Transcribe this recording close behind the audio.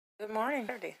Good morning,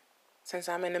 Saturday. Since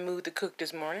I'm in the mood to cook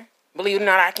this morning. Believe it or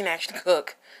not, I can actually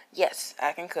cook. Yes,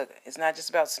 I can cook. It's not just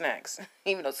about snacks,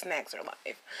 even though snacks are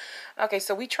life. Okay,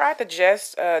 so we tried the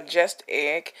just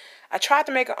egg. I tried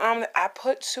to make an omelet. I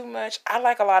put too much. I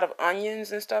like a lot of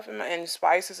onions and stuff and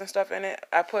spices and stuff in it.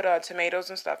 I put tomatoes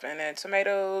and stuff in it.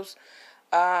 Tomatoes,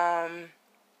 um,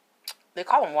 they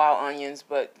call them wild onions,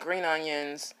 but green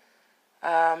onions,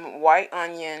 white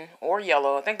onion or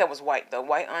yellow. I think that was white though.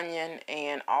 White onion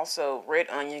and also red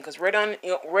onion because red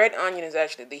onion is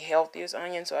actually the healthiest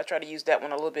onion. So I try to use that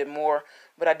one a little bit more.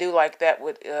 But I do like that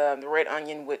with the red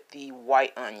onion with the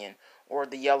white onion or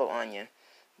the yellow onion.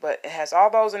 But it has all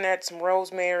those in there. Some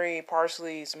rosemary,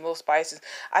 parsley, some little spices.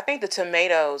 I think the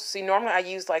tomatoes. See, normally I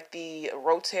use like the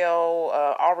Rotel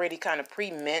already kind of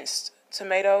pre-minced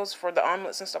tomatoes for the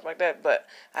omelets and stuff like that. But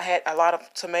I had a lot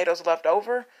of tomatoes left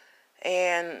over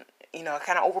and I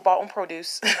kind of overbought on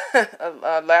produce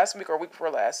last week or week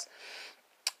before last.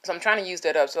 So I'm trying to use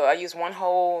that up. So I use one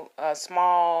whole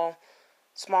small,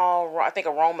 I think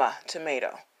aroma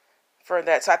tomato for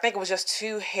that. So I think it was just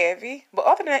too heavy. But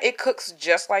other than that, it cooks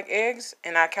just like eggs,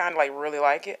 and I kind of like really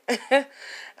like it.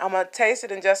 I'm gonna taste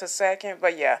it in just a second.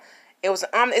 But yeah,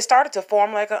 it started to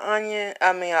form like an onion.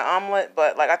 I mean, an omelet.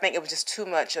 But like I think it was just too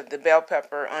much of the bell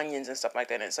pepper, onions, and stuff like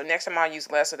that. And so next time I'll use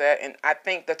less of that. And I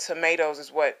think the tomatoes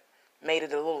is what made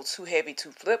it a little too heavy to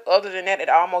flip. Other than that, it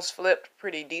almost flipped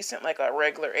pretty decent, like a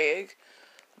regular egg.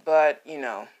 But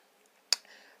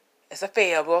it's a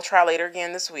fail. We'll try later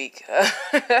again this week.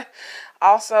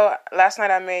 Also, last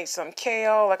night I made some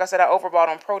kale. Like I said, I overbought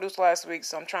on produce last week,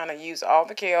 so I'm trying to use all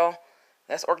the kale.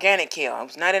 That's organic kale. It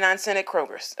was 99 cents at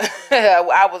Kroger's.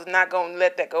 I was not going to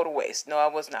let that go to waste. No, I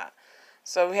was not.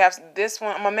 So we have this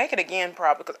one. I'm going to make it again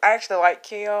probably because I actually like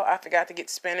kale. I forgot to get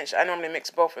spinach. I normally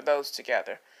mix both of those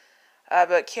together.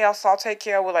 But kale, saute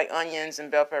kale with like onions and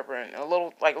bell pepper and a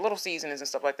little seasonings and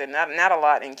stuff like that. Not a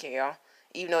lot in kale,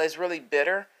 even though it's really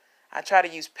bitter. I try to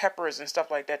use peppers and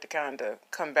stuff like that to kind of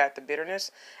combat the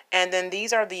bitterness. And then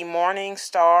these are the Morning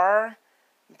Star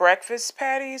breakfast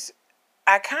patties.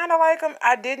 I kind of like them.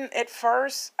 I didn't at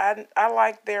first. I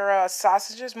like their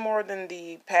sausages more than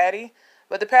the patty.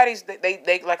 But the patties,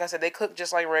 they like I said, they cook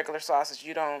just like regular sausage.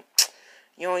 You don't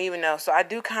even know. So I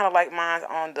do kind of like mine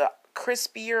on the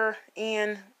crispier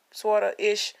end, sort of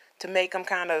ish, to make them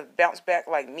kind of bounce back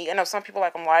like meat. I know some people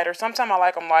like them lighter. Sometimes I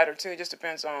like them lighter too. It just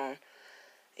depends on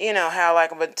how I like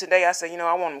them. But today I said,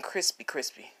 I want them crispy,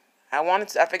 crispy. I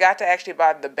forgot to actually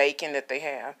buy the bacon that they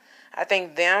have. I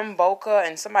think them, Boca,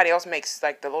 and somebody else makes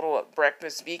like the little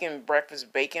vegan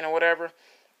breakfast bacon or whatever.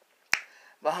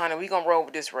 But honey, we gonna roll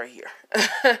with this right here.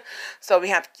 So we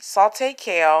have sauteed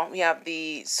kale. We have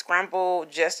the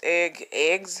scrambled just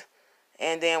eggs.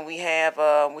 And then we have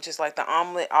which is like the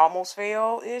omelet almost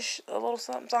fail-ish, a little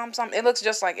something. It looks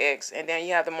just like eggs. And then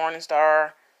you have the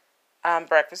Morningstar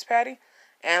breakfast patty.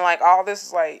 And like all this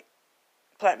is like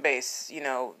plant-based,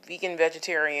 vegan,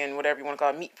 vegetarian, whatever you want to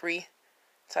call it, meat-free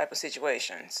type of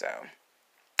situation. So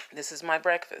this is my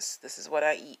breakfast. This is what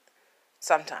I eat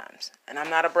sometimes. And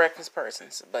I'm not a breakfast person,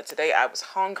 but today I was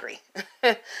hungry.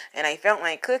 And I felt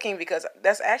like cooking because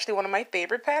that's actually one of my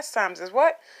favorite pastimes is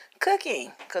what?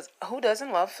 Cooking. Because who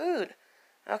doesn't love food?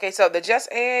 Okay, so the just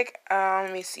egg,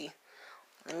 let me see.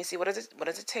 What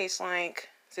does it taste like?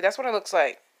 See, that's what it looks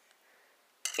like.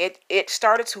 It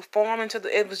started to form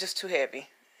it was just too heavy.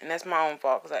 And that's my own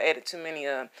fault because I added too many,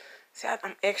 see,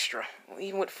 I'm extra,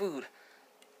 even with food.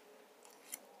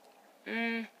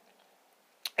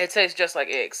 It tastes just like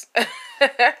eggs.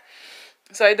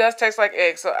 So it does taste like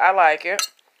eggs, so I like it.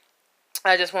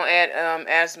 I just won't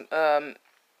add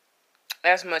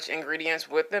as much ingredients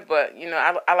with it, but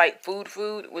I like food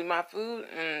with my food,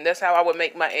 and that's how I would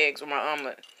make my eggs or my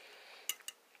omelet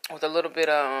with a little bit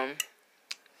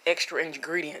extra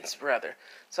ingredients rather.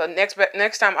 So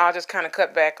next time I'll just kind of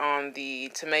cut back on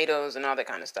the tomatoes and all that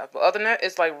kind of stuff. But other than that,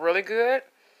 it's like really good.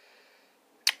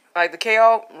 Like the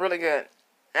kale, really good.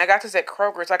 And I got this at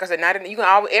Kroger's. Like I said,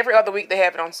 every other week they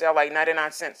have it on sale, like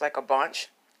 99 cents, like a bunch.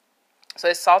 So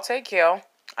it's sauteed kale.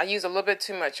 I use a little bit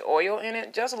too much oil in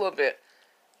it, just a little bit.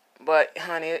 But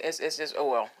honey, it's just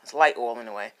oil. It's light oil in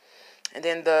a way. And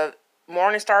then the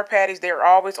Morningstar patties, they're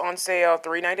always on sale,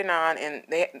 $3.99. And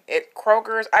they at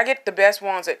Kroger's, I get the best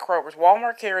ones at Kroger's.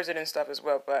 Walmart carries it and stuff as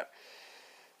well, but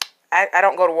I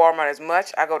don't go to Walmart as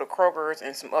much. I go to Kroger's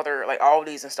and some other, like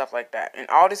Aldi's and stuff like that. And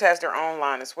Aldi's has their own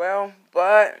line as well,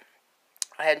 but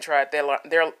I hadn't tried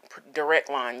their direct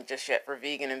line just yet for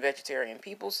vegan and vegetarian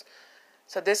peoples.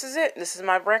 So this is it. This is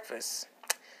my breakfast.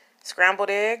 Scrambled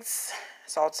eggs,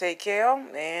 sauteed kale,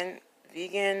 and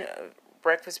vegan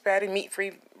breakfast patty,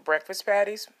 meat-free breakfast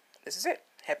patties. This is it.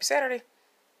 Happy Saturday.